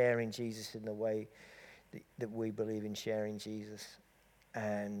in sharing Jesus in the way that we believe in sharing Jesus.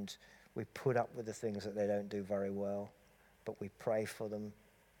 And we put up with the things that they don't do very well, but we pray for them,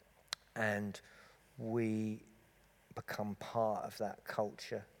 and we become part of that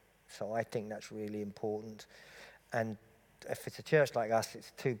culture. So I think that's really important. And if it's a church like us,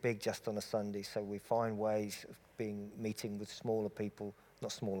 it's too big just on a Sunday, so we find ways of meeting with smaller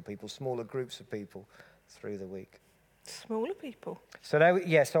groups of people through the week. Smaller people? So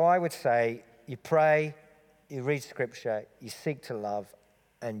so I would say you pray, you read scripture, you seek to love,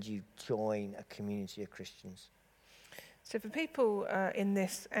 and you join a community of Christians. So for people in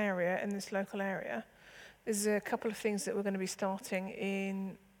this area, in this local area, there's a couple of things that we're going to be starting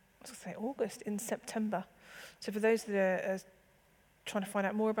in, August, in September. So for those that are trying to find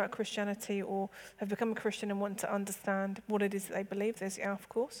out more about Christianity or have become a Christian and want to understand what it is that they believe, there's the Alpha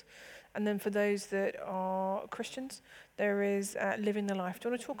course. And then for those that are Christians, there is Living the Life. Do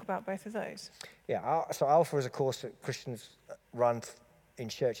you want to talk about both of those? Yeah, so Alpha is a course that Christians run in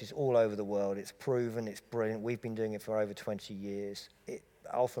churches all over the world. It's proven, it's brilliant. We've been doing it for over 20 years.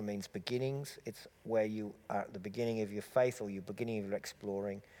 Alpha means beginnings. It's where you are at the beginning of your faith or your beginning of your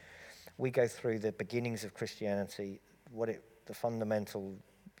exploring. We go through the beginnings of Christianity, the fundamental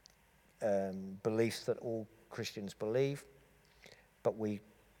beliefs that all Christians believe, but we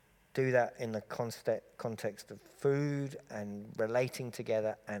do that in the context of food and relating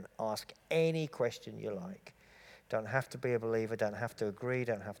together, and ask any question you like. Don't have to be a believer, don't have to agree,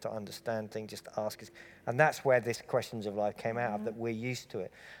 don't have to understand things, just ask us. And that's where this Questions of Life came out of, that we're used to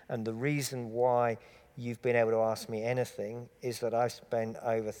it. And the reason why you've been able to ask me anything is that I've spent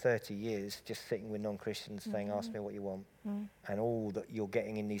over 30 years just sitting with non-Christians saying, ask me what you want. And all that you're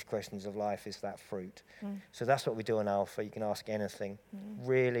getting in these Questions of Life is that fruit. So that's what we do in Alpha. You can ask anything.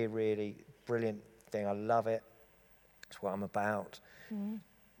 Really, really brilliant thing. I love it. It's what I'm about.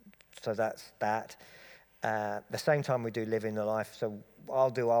 So that's that. The same time we do Living the Life. So I'll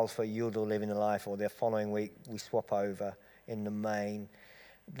do Alpha, you'll do Living the Life, or the following week we swap over in the main.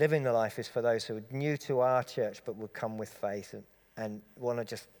 Living the Life is for those who are new to our church but would come with faith and want to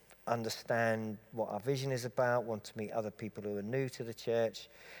just understand what our vision is about, want to meet other people who are new to the church.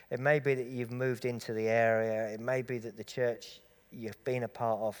 It may be that you've moved into the area. It may be that the church you've been a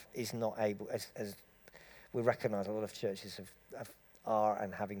part of is not able, as we recognise a lot of churches are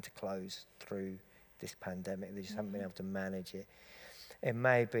and having to close through this pandemic. They just haven't been able to manage it. It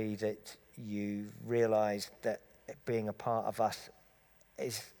may be that you've realised that being a part of us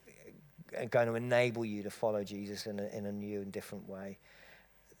is going to enable you to follow Jesus in a new and different way.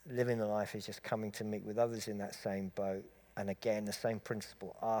 Living the Life is just coming to meet with others in that same boat. And again, the same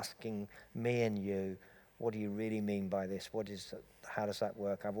principle, asking me and you, what do you really mean by this? How does that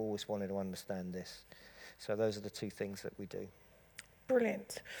work? I've always wanted to understand this. So those are the two things that we do.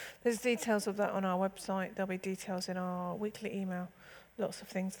 Brilliant. There's details of that on our website. There'll be details in our weekly email. Lots of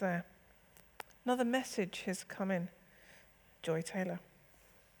things there. Another message has come in. Joy Taylor.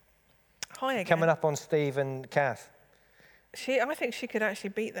 Hi again. Coming up on Steve and Kath. I think she could actually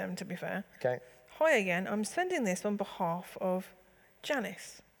beat them, to be fair. Okay. Hi again. I'm sending this on behalf of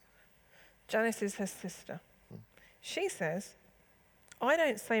Janice. Janice is her sister. She says, I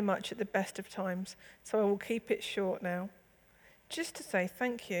don't say much at the best of times, so I will keep it short now. Just to say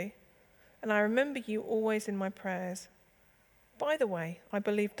thank you, and I remember you always in my prayers. By the way, I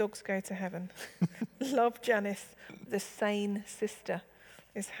believe dogs go to heaven. Love, Janice, the sane sister,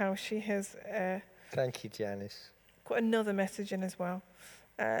 is how she has... Thank you, Janice. Got another message in as well.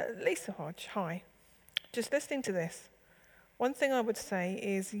 Lisa Hodge, hi. Just listening to this, one thing I would say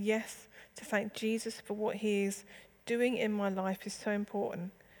is yes, to thank Jesus for what he is doing in my life is so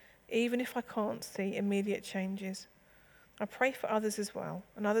important, even if I can't see immediate changes. I pray for others as well,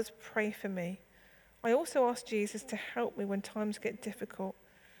 and others pray for me. I also ask Jesus to help me when times get difficult.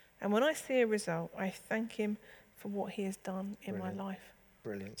 And when I see a result, I thank him for what he has done in my life.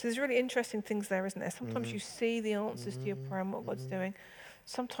 Brilliant. So there's really interesting things there, isn't there? Sometimes you see the answers to your prayer and what God's doing.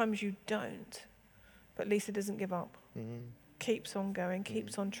 Sometimes you don't. But Lisa doesn't give up. Keeps on going,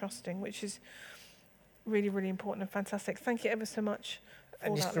 keeps on trusting, which is really, really important and fantastic. Thank you ever so much.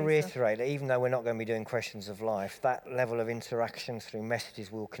 And just to reiterate, that even though we're not going to be doing Questions of Life, that level of interaction through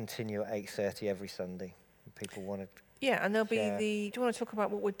messages will continue at 8:30 every Sunday. People want to Yeah, and there'll be share. do you want to talk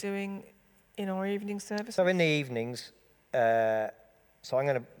about what we're doing in our evening service? So in the evenings, so I'm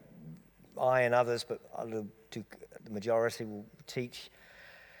going to, I and others, but I'll do, the majority will teach,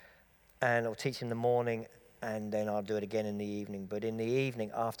 and I'll teach in the morning, and then I'll do it again in the evening. But in the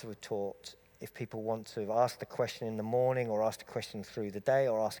evening, after we've taught, if people want to ask the question in the morning, or ask a question through the day,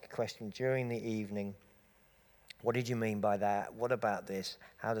 or ask a question during the evening, what did you mean by that? What about this?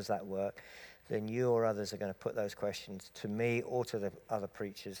 How does that work? Then you or others are going to put those questions to me or to the other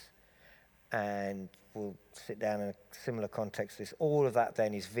preachers, and we'll sit down in a similar context. All of that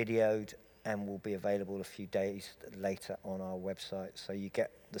then is videoed and will be available a few days later on our website. So you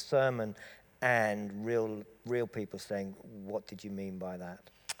get the sermon and real people saying, what did you mean by that?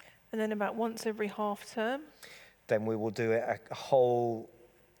 And then about once every half term? Then we will do it, a whole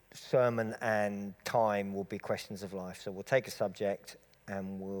sermon and time will be questions of life. So we'll take a subject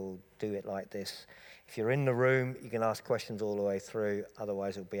and we'll do it like this. If you're in the room, you can ask questions all the way through.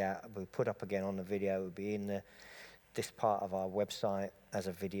 Otherwise, it'll be out. We'll put up again on the video. It'll be in this part of our website as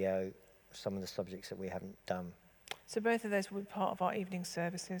a video, some of the subjects that we haven't done. So both of those will be part of our evening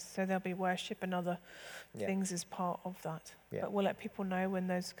services. So there'll be worship and other things as part of that. Yeah. But we'll let people know when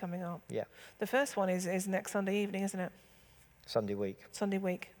those are coming up. Yeah. The first one is next Sunday evening, isn't it? Sunday week. Sunday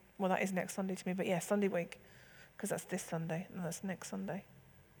week. Well, that is next Sunday to me, but yeah, Sunday week, because that's this Sunday and that's next Sunday.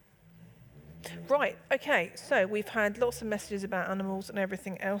 Right, okay, so we've had lots of messages about animals and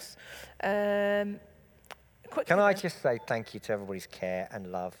everything else. Can I just say thank you to everybody's care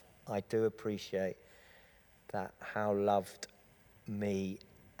and love. I do appreciate that, how loved me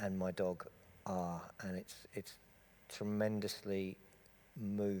and my dog are, and it's tremendously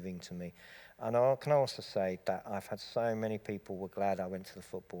moving to me. And I can also say that I've had so many people were glad I went to the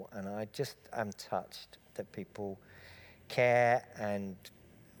football, and I just am touched that people care and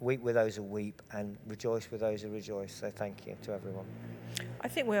weep with those who weep and rejoice with those who rejoice. So thank you to everyone. I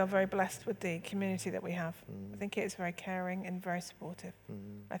think we are very blessed with the community that we have. I think it is very caring and very supportive.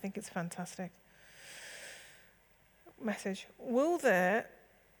 I think it's fantastic. Message. Will there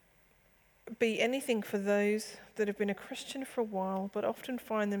be anything for those that have been a Christian for a while but often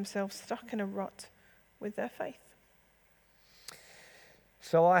find themselves stuck in a rut with their faith?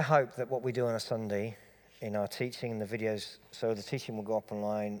 So I hope that what we do on a Sunday in our teaching and the videos, so the teaching will go up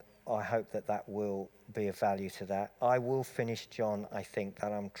online, I hope that that will be of value to that. I will finish John, I think,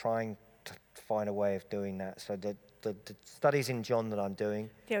 that I'm trying to find a way of doing that. So the studies in John that I'm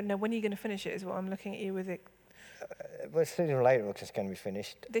doing. Yeah, no, when are you going to finish it is what I'm looking at you with it. Well, sooner or later it's going to be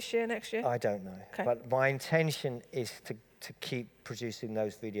finished. This year, next year? I don't know. Okay. But my intention is to keep producing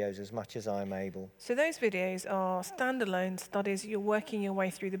those videos as much as I'm able. So those videos are standalone studies. You're working your way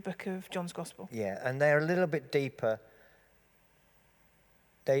through the book of John's Gospel. Yeah, and they're a little bit deeper.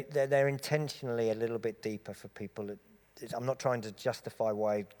 They're intentionally a little bit deeper for people. I'm not trying to justify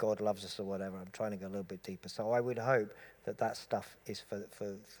why God loves us or whatever. I'm trying to go a little bit deeper. So I would hope that stuff is for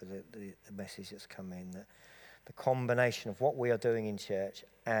the message that's come in. The combination of what we are doing in church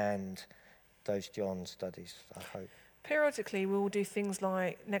and those John studies, I hope. Periodically, we will do things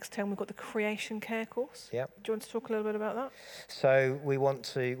like, next term we've got the Creation Care course. Yep. Do you want to talk a little bit about that? So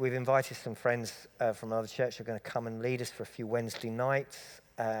we've invited some friends from another church who are going to come and lead us for a few Wednesday nights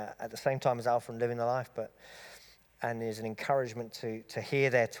at the same time as Alpha and Living the Life, and there's an encouragement to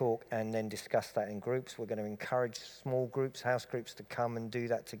hear their talk and then discuss that in groups. We're going to encourage small groups, house groups, to come and do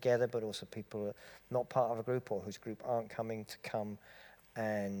that together, but also people who are not part of a group or whose group aren't coming to come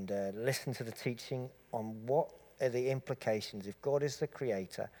and listen to the teaching on what are the implications. If God is the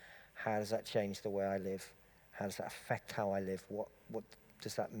creator, how does that change the way I live? How does that affect how I live? What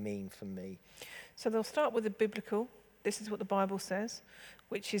does that mean for me? So they'll start with the biblical. This is what the Bible says,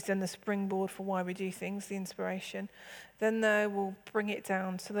 which is then the springboard for why we do things, the inspiration. Then they will bring it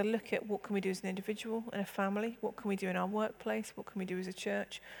down. So they'll look at what can we do as an individual and a family, what can we do in our workplace, what can we do as a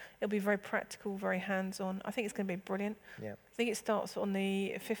church. It'll be very practical, very hands-on. I think it's going to be brilliant. Yeah. I think it starts on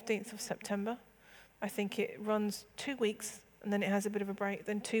the 15th of September. I think it runs 2 weeks, and then it has a bit of a break,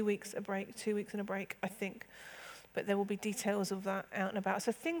 then 2 weeks, a break, 2 weeks and a break, I think. But there will be details of that out and about.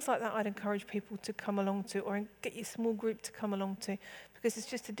 So things like that I'd encourage people to come along to, or get your small group to come along to, because it's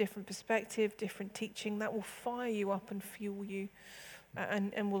just a different perspective, different teaching that will fire you up and fuel you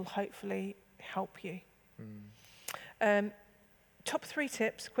and will hopefully help you. Top 3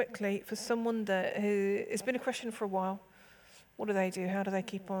 tips quickly for someone that has been a Christian for a while. What do they do? How do they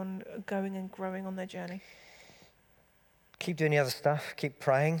keep on going and growing on their journey? Keep doing the other stuff. Keep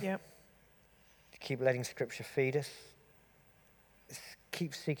praying. Yep. Keep letting Scripture feed us.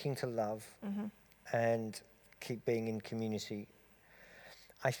 Keep seeking to love, and keep being in community.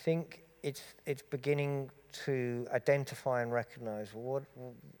 I think it's beginning to identify and recognize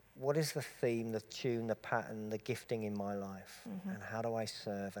what is the theme, the tune, the pattern, the gifting in my life, and how do I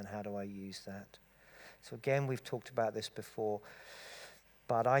serve and how do I use that? So again, we've talked about this before,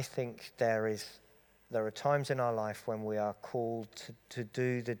 but I think there are times in our life when we are called to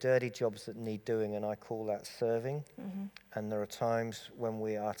do the dirty jobs that need doing, and I call that serving. And there are times when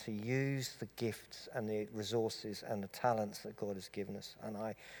we are to use the gifts and the resources and the talents that God has given us, and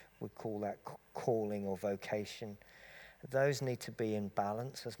I would call that calling or vocation. Those need to be in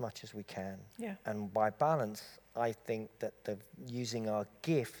balance as much as we can. Yeah. And by balance, I think that using our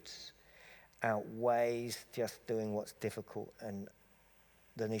gifts outweighs just doing what's difficult, and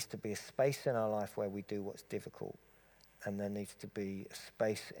there needs to be a space in our life where we do what's difficult, and there needs to be a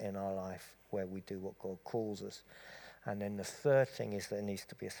space in our life where we do what God calls us. And then the third thing is there needs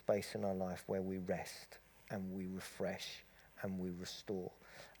to be a space in our life where we rest and we refresh and we restore.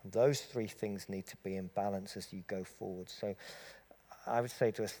 And those three things need to be in balance as you go forward. So I would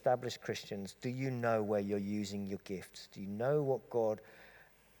say to established Christians, do you know where you're using your gifts? Do you know what God...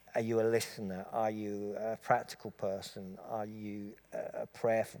 Are you a listener? Are you a practical person? Are you a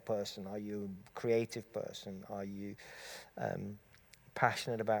prayerful person? Are you a creative person? Are you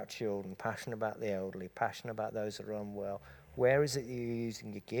passionate about children, passionate about the elderly, passionate about those that are unwell? Where is it that you're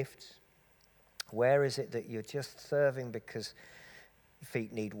using your gifts? Where is it that you're just serving because your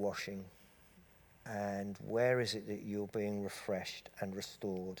feet need washing? And where is it that you're being refreshed and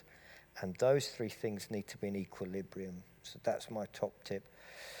restored? And those three things need to be in equilibrium. So that's my top tip.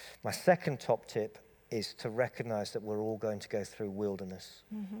 My second top tip is to recognize that we're all going to go through wilderness.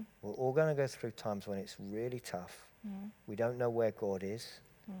 We're all going to go through times when it's really tough. We don't know where God is,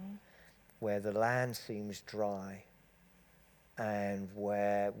 where the land seems dry, and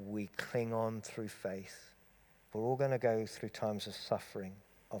where we cling on through faith. We're all going to go through times of suffering,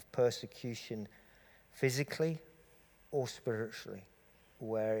 of persecution, physically or spiritually,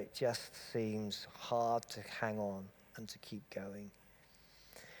 where it just seems hard to hang on and to keep going.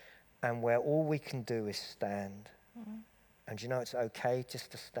 And where all we can do is stand. And you know, it's okay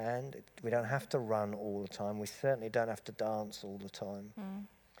just to stand. We don't have to run all the time. We certainly don't have to dance all the time.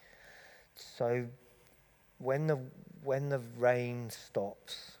 So when the rain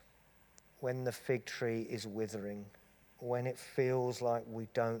stops, when the fig tree is withering, when it feels like we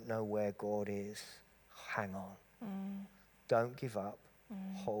don't know where God is, hang on. Don't give up.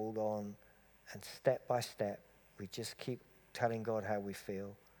 Hold on. And step by step, we just keep telling God how we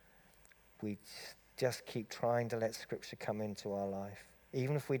feel. We just keep trying to let Scripture come into our life.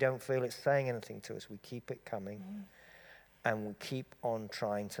 Even if we don't feel it's saying anything to us, we keep it coming. And we keep on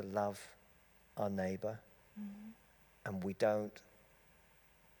trying to love our neighbor. And we don't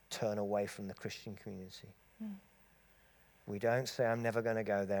turn away from the Christian community. We don't say, I'm never going to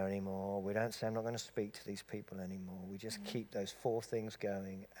go there anymore. We don't say, I'm not going to speak to these people anymore. We just keep those four things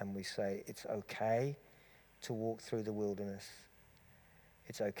going, and we say, it's okay to walk through the wilderness.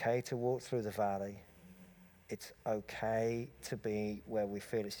 It's okay to walk through the valley. It's okay to be where we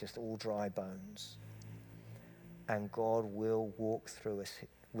feel it's just all dry bones. And God will walk through us,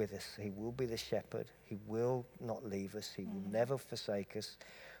 with us. He will be the shepherd. He will not leave us. He will never forsake us.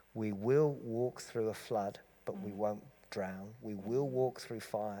 We will walk through a flood, but we won't drown. We will walk through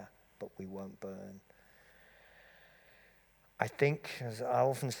fire, but we won't burn. I think, as I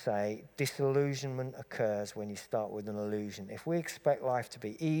often say, disillusionment occurs when you start with an illusion. If we expect life to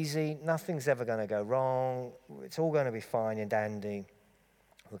be easy, nothing's ever going to go wrong, it's all going to be fine and dandy,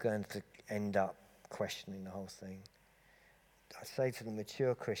 we're going to end up questioning the whole thing. I say to the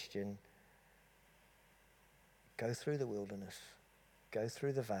mature Christian, go through the wilderness, go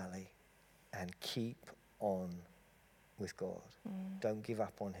through the valley, and keep on with God. Don't give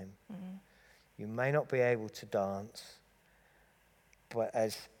up on him. You may not be able to dance, but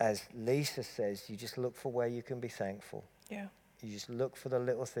as Lisa says, you just look for where you can be thankful. Yeah. You just look for the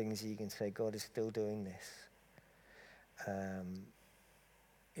little things you can say, God is still doing this.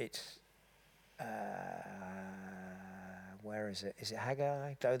 Where is it? Is it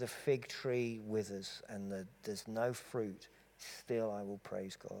Haggai? Though the fig tree withers and there's no fruit, still I will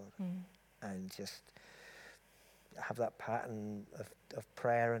praise God. And just have that pattern of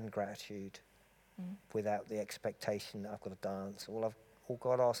prayer and gratitude without the expectation that I've got to dance. All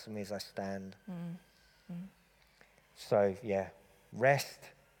God asks of me is I stand. So yeah, rest,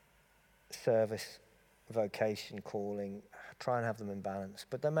 service, vocation, calling, try and have them in balance.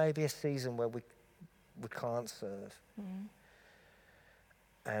 But there may be a season where we can't serve.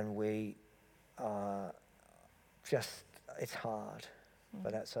 And we are just, it's hard,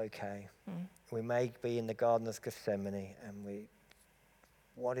 but that's okay. We may be in the Garden of Gethsemane and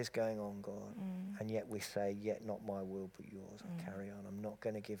what is going on, God? And yet we say, yet not my will, but yours. I carry on. I'm not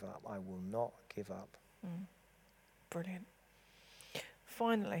going to give up. I will not give up. Brilliant.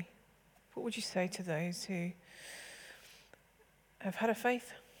 Finally, what would you say to those who have had a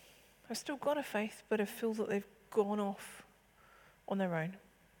faith, have still got a faith, but have feel that they've gone off on their own,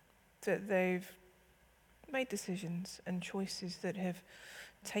 that they've made decisions and choices that have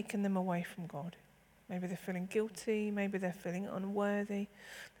taken them away from God? Maybe they're feeling guilty, maybe they're feeling unworthy, a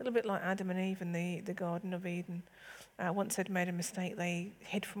little bit like Adam and Eve in the Garden of Eden. Once they'd made a mistake, they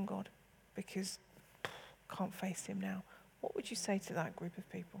hid from God because can't face him now. What would you say to that group of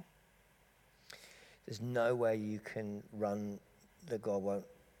people? There's no way you can run that God won't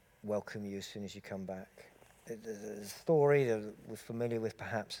welcome you as soon as you come back. The story that we're familiar with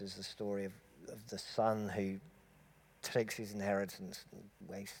perhaps is the story of the son who takes his inheritance and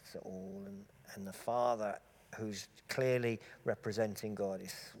wastes it all, and the father who's clearly representing God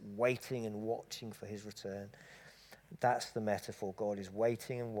is waiting and watching for his return. That's the metaphor. God is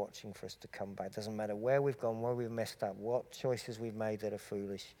waiting and watching for us to come back. Doesn't matter where we've gone, where we've messed up, what choices we've made that are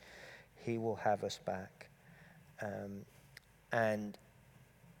foolish, he will have us back. And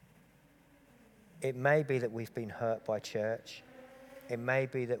it may be that we've been hurt by church. It may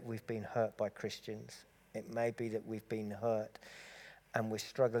be that we've been hurt by Christians. It may be that we've been hurt and we're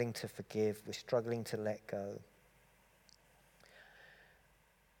struggling to forgive. We're struggling to let go.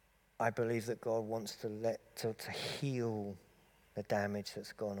 I believe that God wants to heal the damage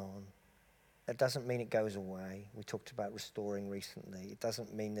that's gone on. That doesn't mean it goes away. We talked about restoring recently. It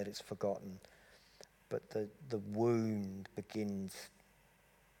doesn't mean that it's forgotten. But the wound begins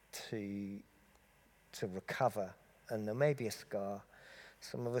to recover. And there may be a scar.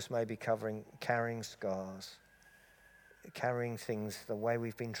 Some of us may be carrying scars, carrying things the way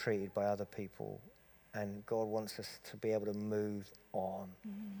we've been treated by other people. And God wants us to be able to move on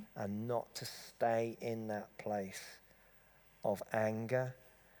and not to stay in that place of anger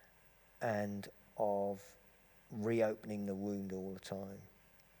and of reopening the wound all the time.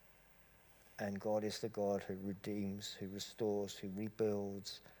 And God is the God who redeems, who restores, who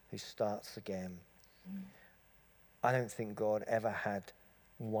rebuilds, who starts again. I don't think God ever had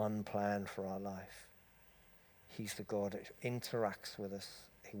one plan for our life. He's the God that interacts with us.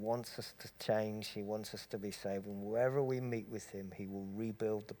 He wants us to change. He wants us to be saved. And wherever we meet with him, he will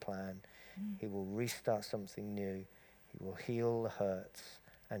rebuild the plan. He will restart something new. He will heal the hurts.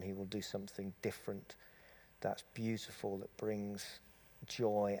 And he will do something different that's beautiful, that brings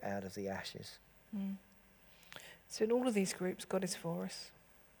joy out of the ashes. So in all of these groups, God is for us.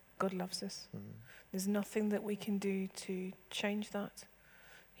 God loves us. There's nothing that we can do to change that.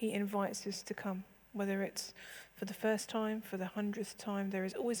 He invites us to come. Whether it's for the first time, for the 100th time, there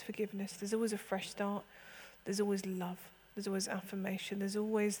is always forgiveness. There's always a fresh start. There's always love. There's always affirmation. There's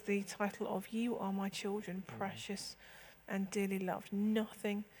always the title of, you are my children, precious and dearly loved.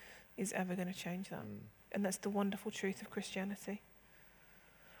 Nothing is ever going to change that. And that's the wonderful truth of Christianity.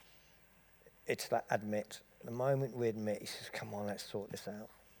 It's that admit. The moment we admit, he says, come on, let's sort this out.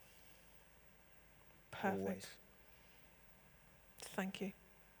 Perfect. Always. Thank you.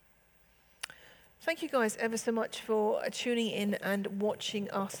 Thank you guys ever so much for tuning in and watching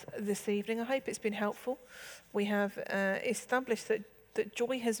us this evening. I hope it's been helpful. We have established that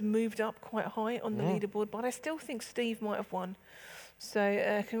Joy has moved up quite high on the leaderboard, but I still think Steve might have won.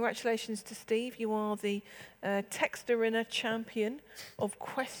 So congratulations to Steve. You are the Text Arena champion of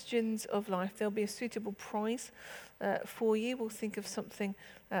Questions of Life. There'll be a suitable prize for you. We'll think of something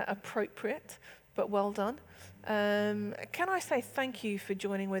appropriate, but well done. Can I say thank you for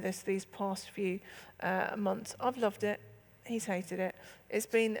joining with us these past few months? I've loved it. He's hated it. It's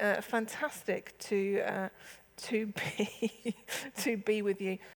been fantastic to be with you.